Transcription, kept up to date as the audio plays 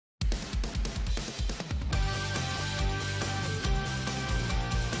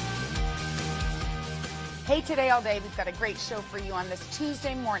Hey, Today All Day, we've got a great show for you on this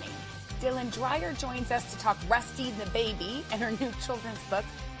Tuesday morning. Dylan Dreyer joins us to talk Rusty the Baby and her new children's book,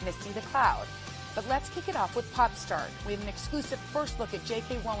 Misty the Cloud. But let's kick it off with Pop Star. We have an exclusive first look at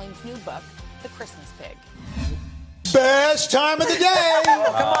J.K. Rowling's new book, The Christmas Pig. Best time of the day!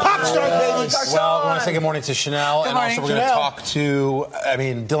 Pop Star, baby! Well, we want to say good morning to Chanel, and also we're going to talk to,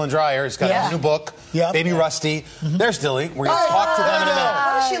 Dylan Dreyer. He's got a new book, Baby Rusty. There's Dilly. We're going to talk to them in a minute.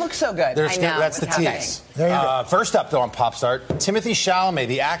 Why does she look so good? That's the tease. First up, though, on Pop Star, Timothée Chalamet,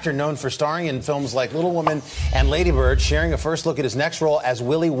 the actor known for starring in films like Little Woman and Lady Bird, sharing a first look at his next role as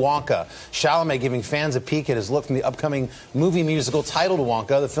Willy Wonka. Chalamet giving fans a peek at his look from the upcoming movie musical titled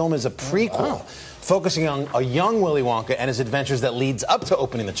Wonka. The film is a prequel. Focusing on a young Willy Wonka and his adventures that leads up to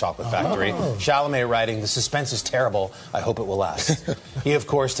opening the chocolate factory. Chalamet writing, "The suspense is terrible. I hope it will last." He, of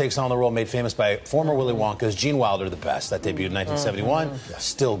course, takes on the role made famous by former Willy Wonka's Gene Wilder, The Best. That debuted in 1971.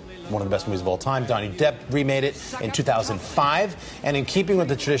 Still one of the best movies of all time. Johnny Depp remade it in 2005. And in keeping with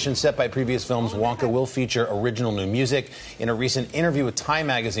the tradition set by previous films, Wonka will feature original new music. In a recent interview with Time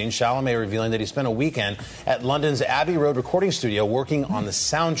magazine, Chalamet revealing that he spent a weekend at London's Abbey Road recording studio working on the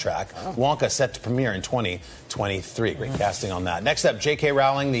soundtrack. Wonka set to premiere in 2023. Great casting on that. Next up, J.K.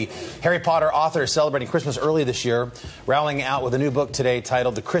 Rowling, the Harry Potter author, is celebrating Christmas early this year. Rowling out with a new book today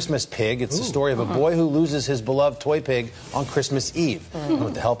titled The Christmas Pig. It's the story of a boy who loses his beloved toy pig on Christmas Eve. And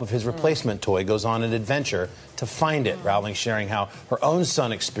with the help of his replacement toy, goes on an adventure to find it. Rowling sharing how her own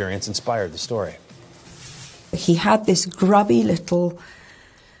son experience inspired the story. He had this grubby little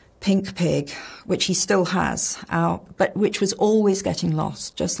pink pig, which he still has, but which was always getting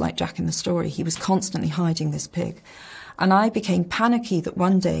lost, just like Jack in the story. He was constantly hiding this pig. And I became panicky that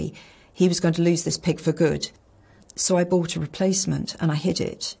one day he was going to lose this pig for good. So I bought a replacement and I hid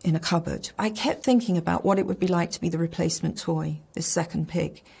it in a cupboard. I kept thinking about what it would be like to be the replacement toy, this second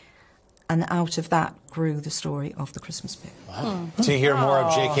pig. And out of that grew the story of The Christmas Pig. Wow. To hear more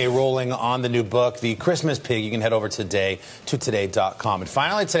of J.K. Rowling on the new book, The Christmas Pig, you can head over today to today.com. And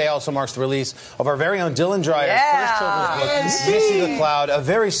finally, today also marks the release of our very own Dylan Dreyer's first children's book, Misty the Cloud. A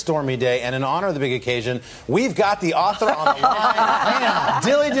very stormy day, and in honor of the big occasion, we've got the author on the line.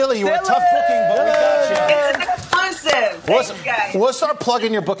 Dilly, you were a tough booking, but we got you. It's an exclusive. Thanks, guys. We'll start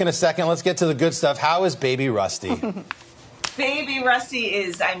plugging your book in a second. Let's get to the good stuff. How is Baby Rusty? Baby Rusty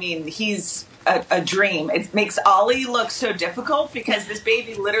is, he's a dream. It makes Ollie look so difficult because this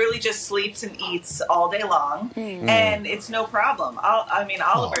baby literally just sleeps and eats all day long, and it's no problem.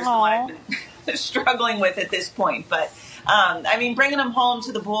 Oliver's the one I've been struggling with at this point, but bringing him home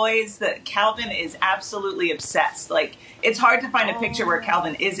to the boys, Calvin is absolutely obsessed. Like, it's hard to find a picture where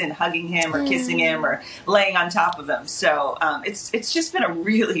Calvin isn't hugging him or kissing him or laying on top of him. So it's just been a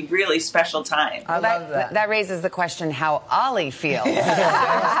really, really special time. I love that. That raises the question how Ollie feels. Ollie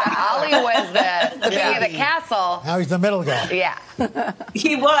was the king of the castle. Now he's the middle guy. Yeah.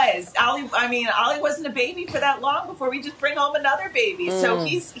 He was. Ollie wasn't a baby for that long before we just bring home another baby. So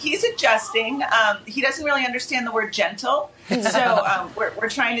he's adjusting. He doesn't really understand the word gentle. So we're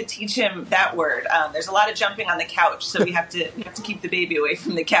trying to teach him that word. There's a lot of jumping on the couch, so we have to keep the baby away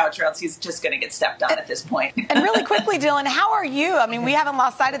from the couch, or else he's just going to get stepped on at this point. And really quickly, Dylan, how are you? We haven't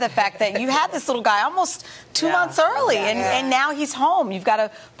lost sight of the fact that you had this little guy almost 2 months early, and now he's home. You've got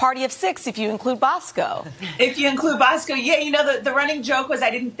a party of 6 if you include Bosco. If you include Bosco, the running joke was I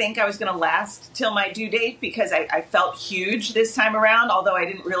didn't think I was going to last till my due date because I felt huge this time around, although I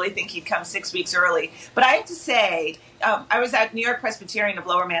didn't really think he'd come 6 weeks early. But I have to say, I was at New York Presbyterian of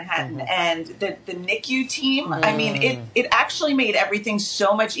Lower Manhattan, and the NICU team, it actually made everything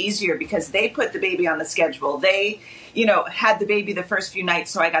so much easier because they put the baby on the schedule. They, had the baby the first few nights,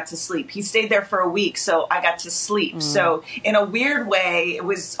 so I got to sleep. He stayed there for a week, so I got to sleep. So in a weird way, it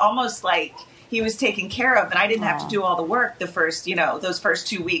was almost like he was taken care of, and I didn't have to do all the work the first, those first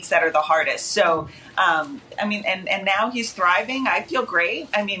 2 weeks that are the hardest. So, and now he's thriving. I feel great.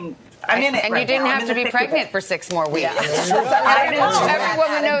 I'm in it. And right you didn't now. have to be pregnant for 6 more weeks. Every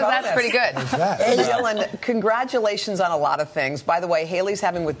woman knows that's pretty good. Hey, Dylan, congratulations on a lot of things. By the way, Haley's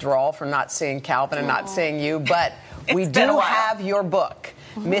having withdrawal from not seeing Calvin and not seeing you, but we do have your book,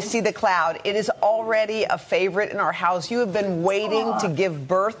 Misty the Cloud. It is already a favorite in our house. You have been waiting to give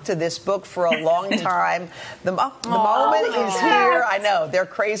birth to this book for a long time. The moment is here. I know, they're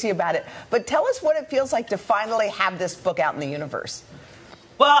crazy about it. But tell us what it feels like to finally have this book out in the universe.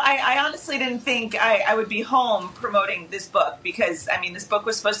 Well, I honestly didn't think I would be home promoting this book because, this book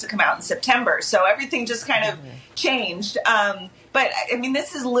was supposed to come out in September. So everything just kind of changed. But,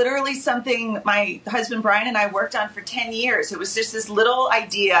 this is literally something my husband Brian and I worked on for 10 years. It was just this little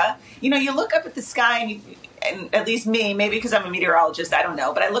idea. You look up at the sky and at least me, maybe because I'm a meteorologist, I don't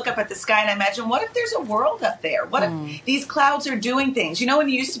know, but I look up at the sky and I imagine, what if there's a world up there? What if these clouds are doing things? You know, when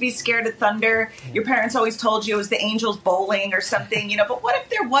you used to be scared of thunder, your parents always told you it was the angels bowling or something, you know, but what if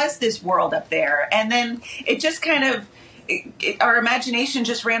there was this world up there? And then it just kind of, our imagination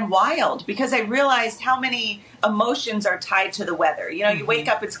just ran wild, because I realized how many emotions are tied to the weather. You know, you wake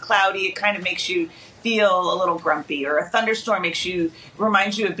up, it's cloudy, it kind of makes you feel a little grumpy, or a thunderstorm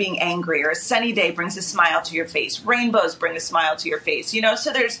reminds you of being angry, or a sunny day brings a smile to your face. Rainbows bring a smile to your face, you know,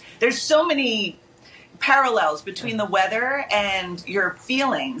 so there's so many parallels between the weather and your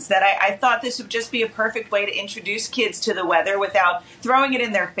feelings that I thought this would just be a perfect way to introduce kids to the weather without throwing it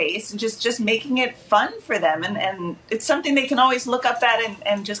in their face, and just making it fun for them. And it's something they can always look up at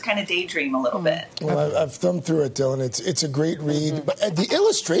and just kind of daydream a little bit. Well, I've thumbed through it, Dylan. It's a great read. But the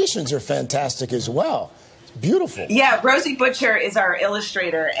illustrations are fantastic as well. Beautiful. Yeah, Rosie Butcher is our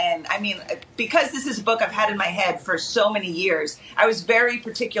illustrator, and I mean, because this is a book I've had in my head for so many years, I was very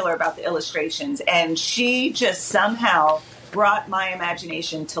particular about the illustrations, and she just somehow brought my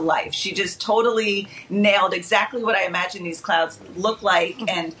imagination to life. She just totally nailed exactly what I imagined these clouds look like.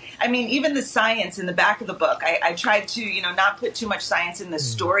 And I mean, even the science in the back of the book, I tried to, you know, not put too much science in the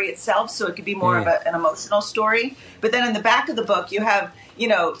story itself, so it could be more of an emotional story. But then in the back of the book, you have, you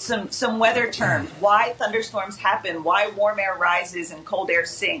know, some weather terms, why thunderstorms happen, why warm air rises and cold air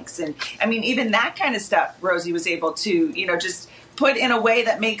sinks. And I mean, even that kind of stuff Rosie was able to, you know, just put in a way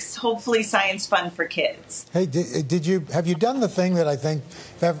that makes hopefully science fun for kids. Hey, have you done the thing that I think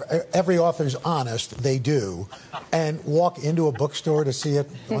every author's honest, they do, and walk into a bookstore to see it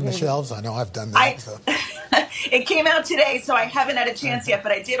on the shelves? I know I've done that. It came out today, so I haven't had a chance yet,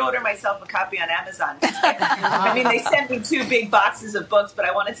 but I did order myself a copy on Amazon. I mean, they sent me 2 big boxes of books, but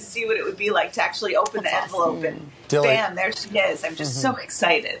I wanted to see what it would be like to actually open the envelope and bam, there she is. I'm just so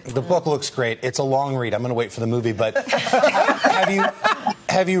excited. The book looks great. It's a long read. I'm going to wait for the movie, but have you read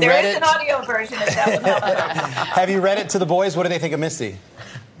it? There is an audio version of that one. Have you read it to the boys? What do they think of Misty?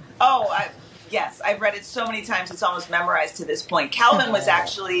 Oh, yes. I've read it so many times, it's almost memorized to this point. Calvin was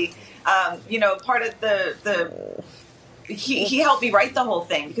actually, you know, part of he helped me write the whole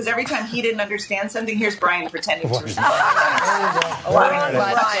thing, because every time he didn't understand something, here's Brian pretending to respond. We're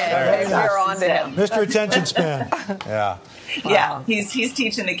on to him. Mr. Attention Span. Yeah. Yeah, he's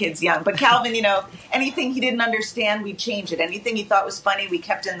teaching the kids young. But Calvin, you know, anything he didn't understand, we changed it. Anything he thought was funny, we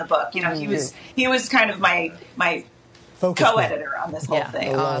kept in the book. You know, he was kind of my co-editor on this whole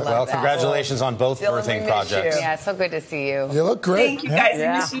thing. Well, congratulations on both birthing projects. Yeah, so good to see you. You look great. Thank you, guys.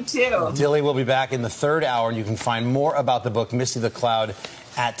 I miss you too. Dilly will be back in the 3rd hour, and you can find more about the book Misty the Cloud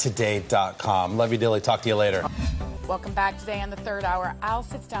at today.com. Love you, Dilly. Talk to you later. Welcome back. Today on the 3rd hour, Al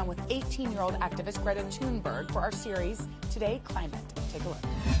sits down with 18-year-old activist Greta Thunberg for our series Today Climate. Take a look.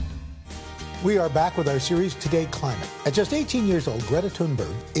 We are back with our series Today Climate. At just 18 years old, Greta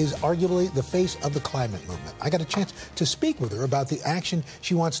Thunberg is arguably the face of the climate movement. I got a chance to speak with her about the action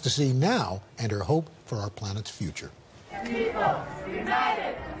she wants to see now and her hope for our planet's future. People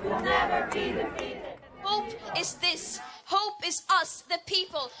united will never be defeated. Hope is this. Hope is us, the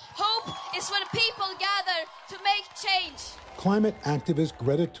people. Hope is when people gather to make change. Climate activist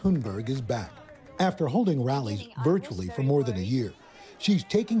Greta Thunberg is back. After holding rallies virtually for more than a year, she's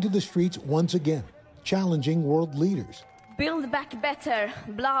taking to the streets once again, challenging world leaders. Build back better,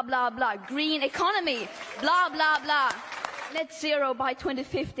 blah, blah, blah. Green economy, blah, blah, blah. Net zero by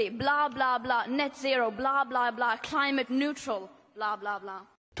 2050, blah, blah, blah. Net zero, blah, blah, blah. Climate neutral, blah, blah, blah.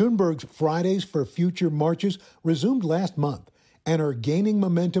 Thunberg's Fridays for Future marches resumed last month and are gaining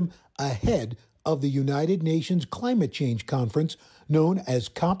momentum ahead of the United Nations Climate Change Conference known as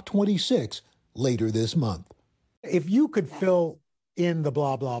COP26 later this month. If you could fill in the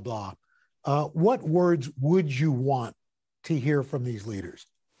blah, blah, blah, what words would you want to hear from these leaders?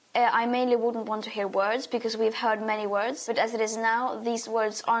 I mainly wouldn't want to hear words because we've heard many words, but as it is now, these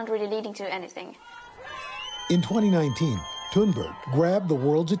words aren't really leading to anything. In 2019, Thunberg grabbed the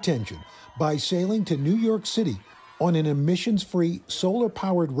world's attention by sailing to New York City on an emissions-free,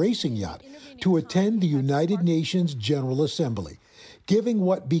 solar-powered racing yacht to attend the United Nations General Assembly, giving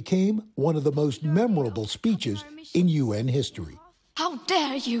what became one of the most memorable speeches in UN history. How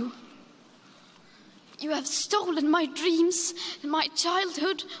dare you? You have stolen my dreams and my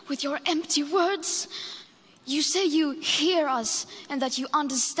childhood with your empty words. You say you hear us and that you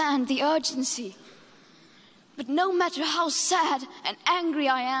understand the urgency. But no matter how sad and angry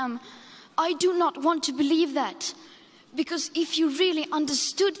I am, I do not want to believe that. Because if you really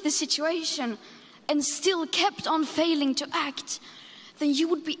understood the situation and still kept on failing to act, then you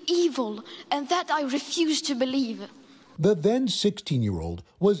would be evil, and that I refuse to believe. The then 16-year-old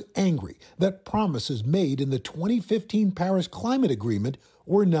was angry that promises made in the 2015 Paris Climate Agreement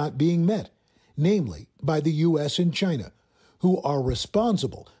were not being met, namely by the U.S. and China, who are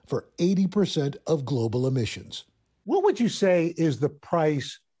responsible for 80% of global emissions. What would you say is the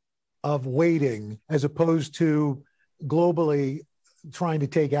price of waiting as opposed to globally trying to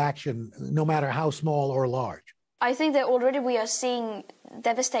take action, no matter how small or large? I think that already we are seeing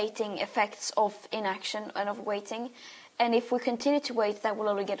devastating effects of inaction and of waiting. And if we continue to wait, that will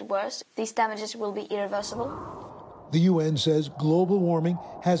only get worse. These damages will be irreversible. The UN says global warming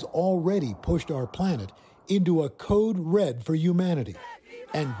has already pushed our planet into a code red for humanity.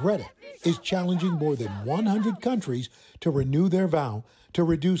 And Greta is challenging more than 100 countries to renew their vow to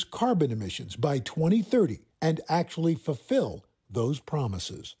reduce carbon emissions by 2030 and actually fulfill those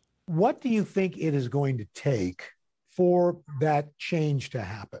promises. What do you think it is going to take for that change to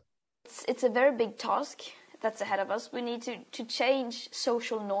happen? It's a very big task that's ahead of us. We need to change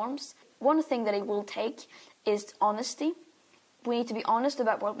social norms. One thing that it will take is honesty. We need to be honest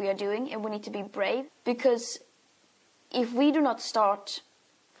about what we are doing, and we need to be brave, because if we do not start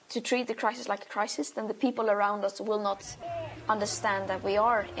to treat the crisis like a crisis, then the people around us will not understand that we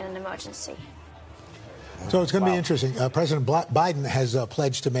are in an emergency. So it's going to be interesting. President Biden has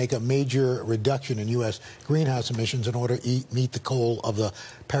pledged to make a major reduction in U.S. greenhouse emissions in order to meet the goal of the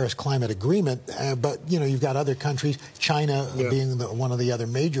Paris Climate Agreement. But, you know, you've got other countries, China being one of the other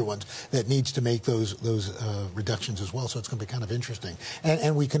major ones, that needs to make those reductions as well. So it's going to be kind of interesting.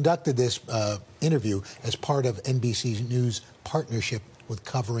 And we conducted this interview as part of NBC News partnership with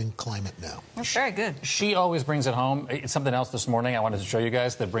Covering Climate Now. That's very good. She always brings it home. It's something else this morning I wanted to show you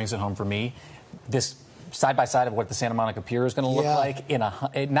guys that brings it home for me. This side-by-side of what the Santa Monica Pier is going to look like in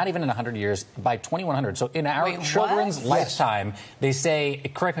not even in 100 years, by 2100. So in our children's lifetime, they say,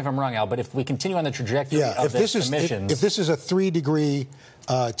 correct me if I'm wrong, Al, but if we continue on the trajectory of this emissions... If this is a 3-degree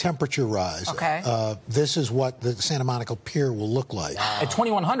temperature rise, this is what the Santa Monica Pier will look like. At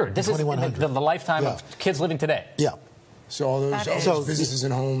 2100. This is the lifetime of kids living today. Yeah. So all those businesses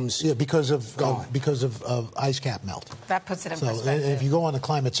and homes, because of ice cap melt. That puts it in perspective. If you go on the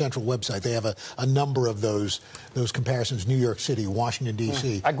Climate Central website, they have a number of those comparisons. New York City, Washington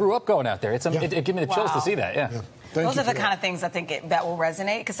D.C. I grew up going out there. It gave me the chills to see that. Yeah. Those are the kind of things I think that will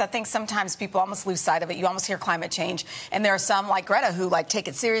resonate, because I think sometimes people almost lose sight of it. You almost hear climate change, and there are some like Greta who take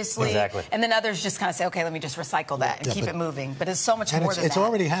it seriously, and then others just kind of say, okay, let me just recycle that and keep it moving. But it's so much more than that. It's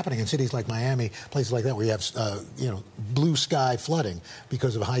already happening in cities like Miami, places like that, where you have blue sky flooding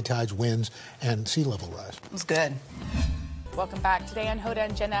because of high tides, winds, and sea level rise. It was good. Welcome back. Today on Hoda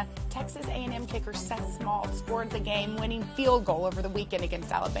and Jenna, Texas A&M kicker Seth Small scored the game-winning field goal over the weekend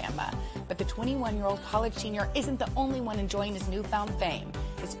against Alabama. But the 21-year-old college senior isn't the only one enjoying his newfound fame.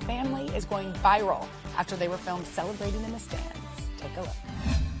 His family is going viral after they were filmed celebrating in the stands. Take a look.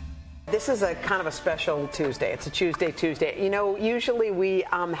 This is a kind of a special Tuesday. It's a Tuesday. You know, usually we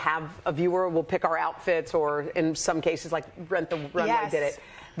have a viewer will pick our outfits, or in some cases, like Rent the Runway did it.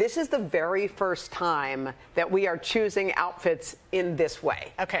 This is the very first time that we are choosing outfits in this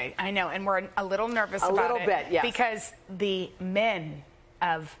way. Okay, I know, and we're a little nervous about it. A little bit, yes. Because the men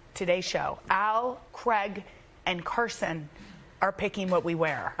of today's show, Al, Craig, and Carson, are picking what we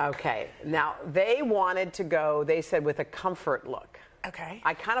wear. Okay, now they wanted to go, they said, with a comfort look. Okay.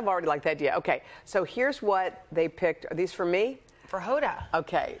 I kind of already like the idea. Okay, so here's what they picked. Are these for me? For Hoda.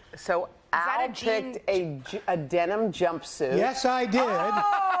 Okay, so Al picked a denim jumpsuit. Yes, I did.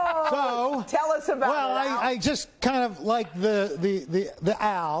 Oh, so tell us about it. Well, I just kind of like the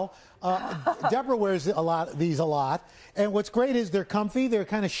Al. Deborah wears these a lot, and what's great is they're comfy. They're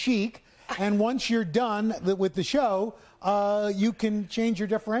kind of chic, and once you're done with the show, you can change your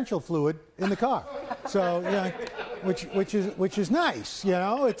differential fluid in the car. So which is nice. You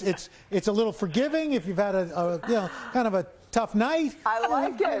know, it's a little forgiving if you've had a kind of a tough night. I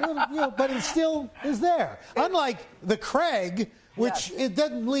like it. But it still is there. Unlike the Craig, which it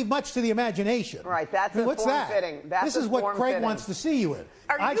doesn't leave much to the imagination. Right, that's what's that? Fitting. This is what Craig wants to see you in.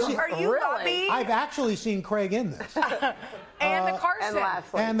 Are you really? I've actually seen Craig in this. And the Carson.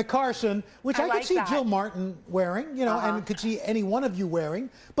 And the Carson, which I could like see that. Jill Martin wearing, and could see any one of you wearing.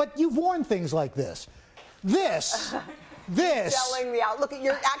 But you've worn things like this. This. Selling the out. Look,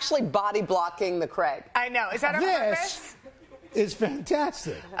 you're actually body blocking the Craig. I know. Is that on purpose? Is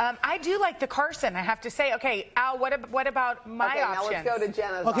fantastic. I do like the Carson, I have to say. Okay, Al, what about my options? Now let's go to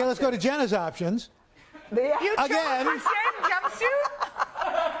Jenna's options. Let's go to Jenna's options. You again. chose the same jumpsuit?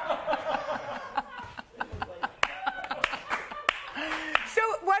 So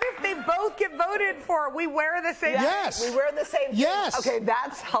what if they both get voted for? We wear the same. Yes. We wear the same. Yes. Okay,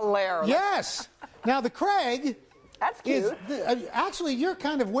 that's hilarious. Yes. Now the Craig. That's is actually you're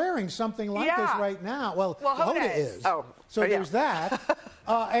kind of wearing something like this right now. Well, Hoda is. So there's that.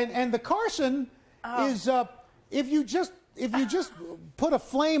 And the Carson is if you just put a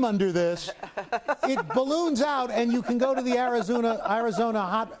flame under this, it balloons out, and you can go to the Arizona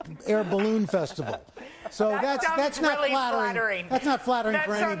Hot Air Balloon Festival. So that's not really flattering. That's not flattering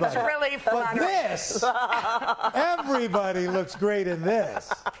for anybody. That's really flattering. But this, everybody looks great in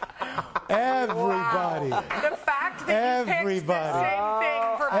this. Everybody. Wow. The fact that you picked the same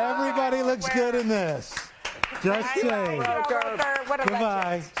thing for everybody looks good in this. Just saying. Roker, what a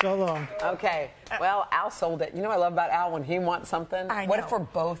Goodbye. So long. Okay. Well, Al sold it. You know what I love about Al when he wants something? What if we're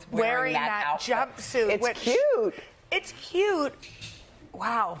both wearing that outfit? Jumpsuit? It's cute. It's cute.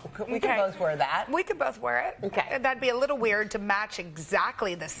 Wow. We could both wear that. We could both wear it. Okay. That'd be a little weird to match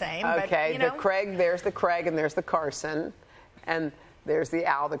exactly the same. Okay. But, you know. The Craig, there's the Craig, and there's the Carson. And there's the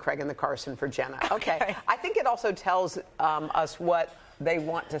Al, the Craig, and the Carson for Jenna. Okay. I think it also tells us what they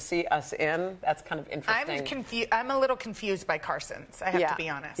want to see us in. That's kind of interesting. I'm a little confused by Carson's, I have to be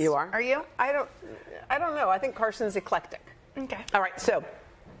honest. You are? Are you? I don't know. I think Carson's eclectic. Okay. All right, so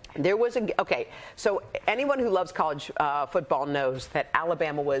there was so anyone who loves college football knows that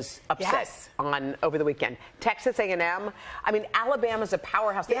Alabama was upset over the weekend. Texas A&M, I mean, Alabama's a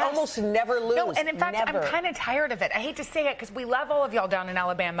powerhouse. They almost never lose. No, and in fact, I'm kind of tired of it. I hate to say it because we love all of y'all down in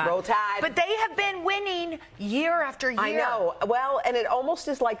Alabama. Roll Tide. But they have been winning year after year. I know. Well, and it almost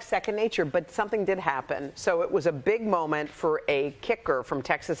is like second nature, but something did happen. So it was a big moment for a kicker from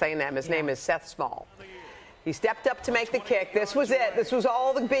Texas A&M. His name is Seth Small. He stepped up to make the kick. This was it. This was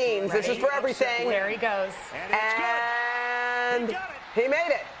all the beans. This is for everything. There he goes. And he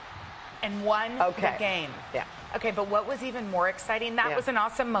made it. And won the game. Yeah. Okay, but what was even more exciting, that was an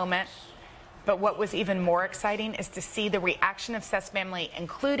awesome moment, but what was even more exciting is to see the reaction of Seth's family,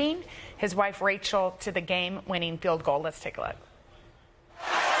 including his wife Rachel, to the game-winning field goal. Let's take a look.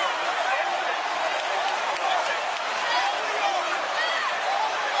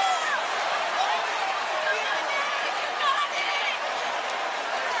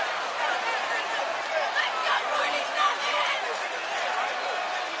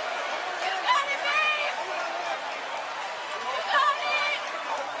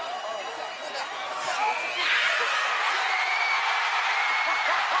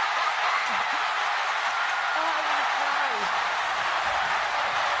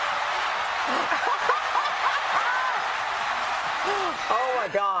 Oh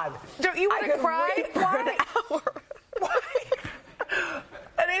my God! Don't you want to cry? Why? Why?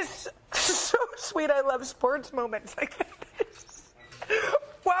 That is so sweet. I love sports moments like this.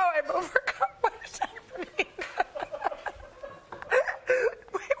 Wow, I'm overcome. What is happening?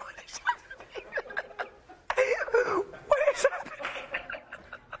 Wait, what is happening? What is happening?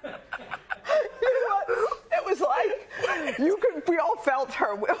 You know what? It was like we all felt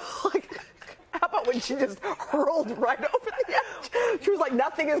her. We were like, how about when she just hurled right over the edge? She was like,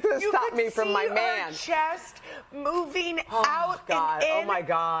 nothing is going to stop me from my man. Her chest moving out God. and in. Oh my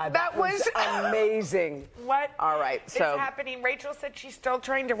God. That was amazing. What All right, is happening? Rachel said she's still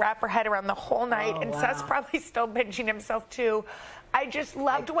trying to wrap her head around the whole night, and Seth's probably still pinching himself too. I just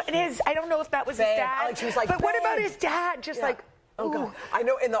loved what it is. I don't know if that was his dad. She was like, but what about his dad? Just like, oh God. I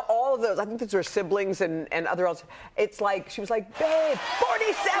know in all of those, I think those are siblings and other else. It's like, she was like, babe,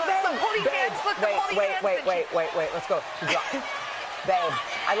 47. Look, holding hands. Look, wait. Let's go. She dropped. Babe.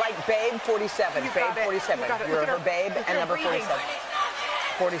 I like babe 47. Babe 47. You're her babe and number 47.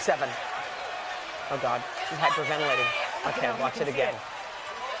 47. Oh God. She's hyperventilating. Okay, watch it again.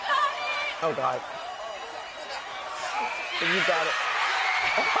 Oh God. You got it.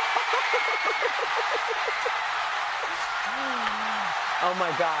 Oh my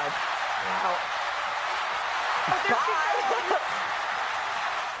God. Wow.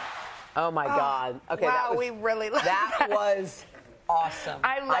 Oh my God. Okay, wow, we really loved that. That was awesome.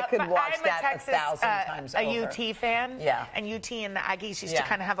 I could watch that Texas, 1,000 times over. A UT fan. Yeah. And UT and the Aggies used to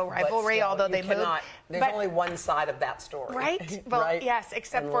kind of have a rivalry, still, although they moved. There's only one side of that story. Right? Well, right? Yes,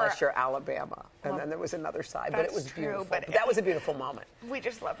 except Unless you're Alabama. And then there was another side. But it was beautiful. But that was a beautiful moment. We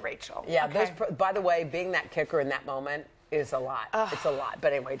just love Rachel. Yeah. Okay. By the way, being that kicker in that moment is a lot. It's a lot.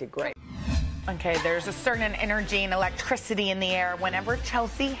 But anyway, he did great. Okay, there's a certain energy and electricity in the air whenever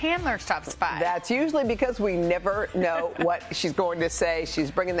Chelsea Handler stops by. That's usually because we never know what she's going to say.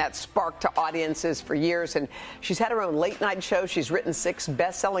 She's bringing that spark to audiences for years, and she's had her own late-night show. She's written 6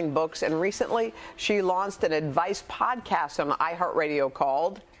 best-selling books, and recently she launched an advice podcast on iHeartRadio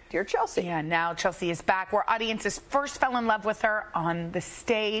called Dear Chelsea. Yeah, now Chelsea is back, where audiences first fell in love with her on the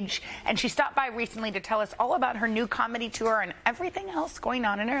stage, and she stopped by recently to tell us all about her new comedy tour and everything else going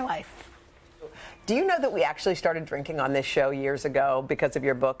on in her life. Do you know that we actually started drinking on this show years ago because of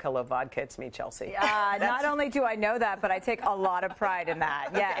your book, Hello Vodka, It's Me, Chelsea? Not only do I know that, but I take a lot of pride in that.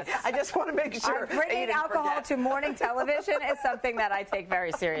 Yes. Okay. I just want to make sure. Bringing alcohol to morning television is something that I take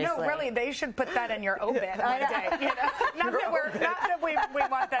very seriously. No, really, they should put that in your obit one day. You know? Not that we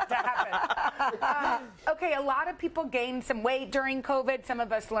want that to happen. Okay, a lot of people gained some weight during COVID. Some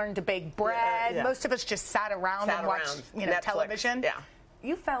of us learned to bake bread. Yeah. Most of us just sat around and watched Netflix. Television. Yeah.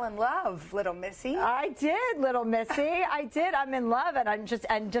 You fell in love, little Missy. I did, little Missy. I did. I'm in love, and I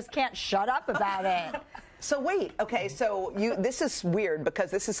just can't shut up about it. So wait, okay, so this is weird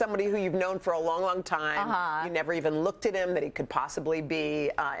because this is somebody who you've known for a long, long time. You never even looked at him that he could possibly be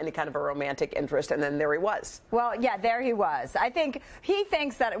any kind of a romantic interest, and then there he was. Well, yeah, there he was. I think he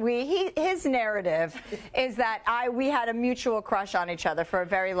thinks that his narrative is that we had a mutual crush on each other for a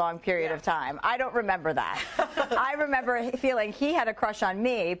very long period of time. I don't remember that. I remember feeling he had a crush on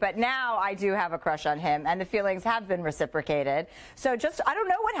me, but now I do have a crush on him, and the feelings have been reciprocated. So I don't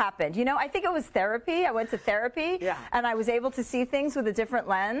know what happened. You know, I think it was therapy. I went to therapy, and I was able to see things with a different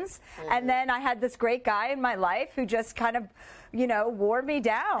lens. And then I had this great guy in my life who just kind of, wore me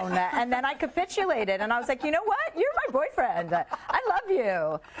down. And then I capitulated, and I was like, you know what? You're my boyfriend. I love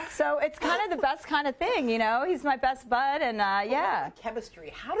you. So it's kind of the best kind of thing, He's my best bud, and yeah.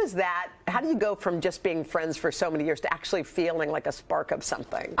 Chemistry. How do you go from just being friends for so many years to actually feeling like a spark of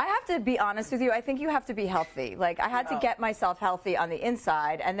something? I have to be honest with you. I think you have to be healthy. Like, I had to get myself healthy on the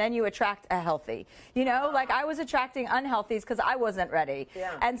inside, and then you attract a healthy. Like I was attracting unhealthies because I wasn't ready.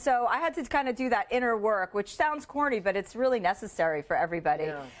 Yeah. And so I had to kind of do that inner work, which sounds corny, but it's really necessary for everybody.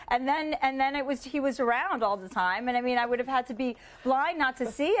 Yeah. And then he was around all the time, and I mean, I would have had to be blind not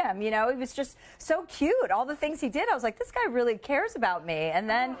to see him. He was just so cute. All the things he did, I was like, this guy really cares about me. And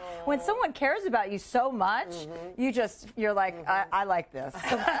then when someone cares about you so much, you're like, I like this.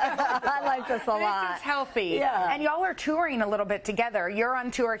 I like this a lot. This is healthy. Yeah. And y'all are touring a little bit together. You're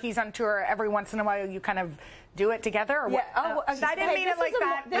on tour, he's on tour. Every once in a while, you kind of do it together? Or what? I didn't mean it like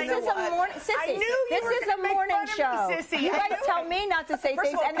that. This is a morning, Sissy. I knew this is a morning show. Sissy. You guys tell me not to say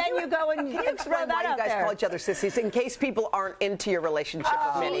things, and then you go and throw that out there. Why you guys call each other sissies, in case people aren't into your relationship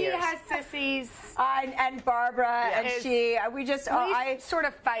of many years? He has sissies. And Barbara and she. We sort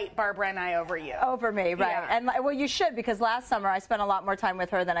of fight, Barbara and I, over you. Over me, right? Yeah. And well, you should, because last summer I spent a lot more time with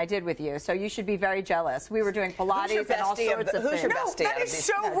her than I did with you. So you should be very jealous. We were doing Pilates and all sorts of things. Who's your bestie? That is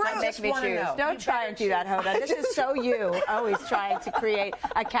so rude. Don't make me choose. Don't try and do that, Hoda. This is so you. Always trying to create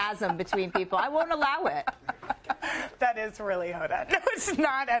a chasm between people. I won't allow it. That is really Hoda. No, it's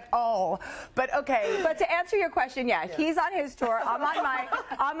not at all. But okay. But to answer your question, he's on his tour.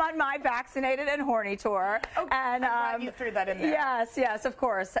 I'm on my vaccinated and horny tour. Oh, and I'm glad you threw that in there. Yes, of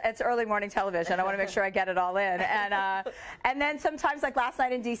course. It's early morning television. I want to make sure I get it all in. And then sometimes, like last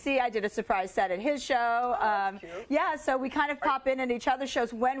night in D.C., I did a surprise set at his show. So we kind of pop in at each other's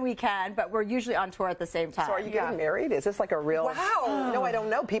shows when we can, but we're usually on tour at the same time. So are you getting married? Is this like a real? Wow. No, I don't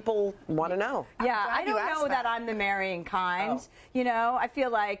know. People want to know. Yeah, I don't know that I'm the marrying kind. I feel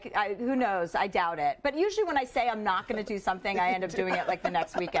like, who knows? I doubt it. But usually when I say I'm not going to do something, I end up doing it like the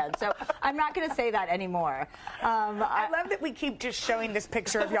next weekend. So I'm not going to say that anymore. I love that we keep just showing this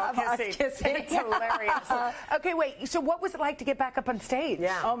picture of y'all kissing. It's hilarious. Okay, wait. So what was it like to get back up on stage?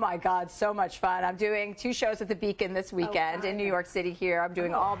 Yeah. Oh my God, so much fun. I'm doing 2 shows at the Beacon this weekend in New York City here. I'm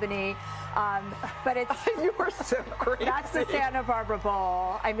doing Albany. But it's you were so crazy. That's the Santa Barbara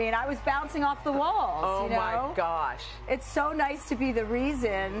Bowl. I mean, I was bouncing off the walls. Oh my gosh. It's so nice to be the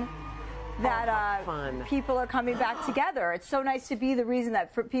reason that people are coming back together. It's so nice to be the reason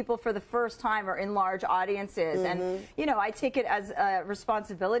that people for the first time are in large audiences. And, I take it as a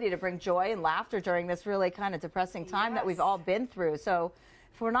responsibility to bring joy and laughter during this really kind of depressing time that we've all been through. So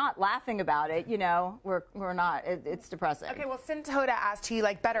if we're not laughing about it, we're not. It's depressing. Okay, well, since Hoda asked who you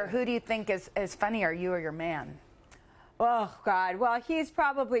like better, who do you think is funnier, you or your man? Oh, God. Well, he's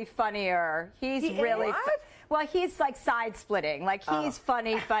probably funnier. He's really... Well, he's like side splitting. Like, he's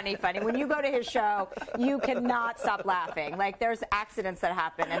funny. When you go to his show, you cannot stop laughing. Like, there's accidents that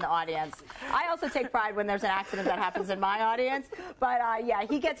happen in the audience. I also take pride when there's an accident that happens in my audience. But,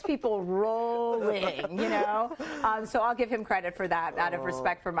 he gets people rolling, So I'll give him credit for that out of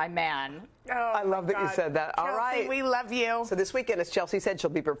respect for my man. Oh, I love that you said that. Chelsea, all right. We love you. So this weekend, as Chelsea said, she'll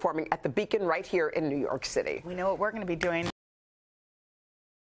be performing at the Beacon right here in New York City. We know what we're going to be doing.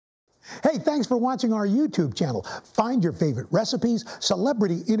 Hey, thanks for watching our YouTube channel. Find your favorite recipes,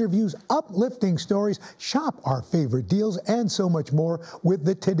 celebrity interviews, uplifting stories, shop our favorite deals, and so much more with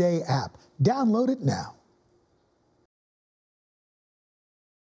the Today app. Download it now.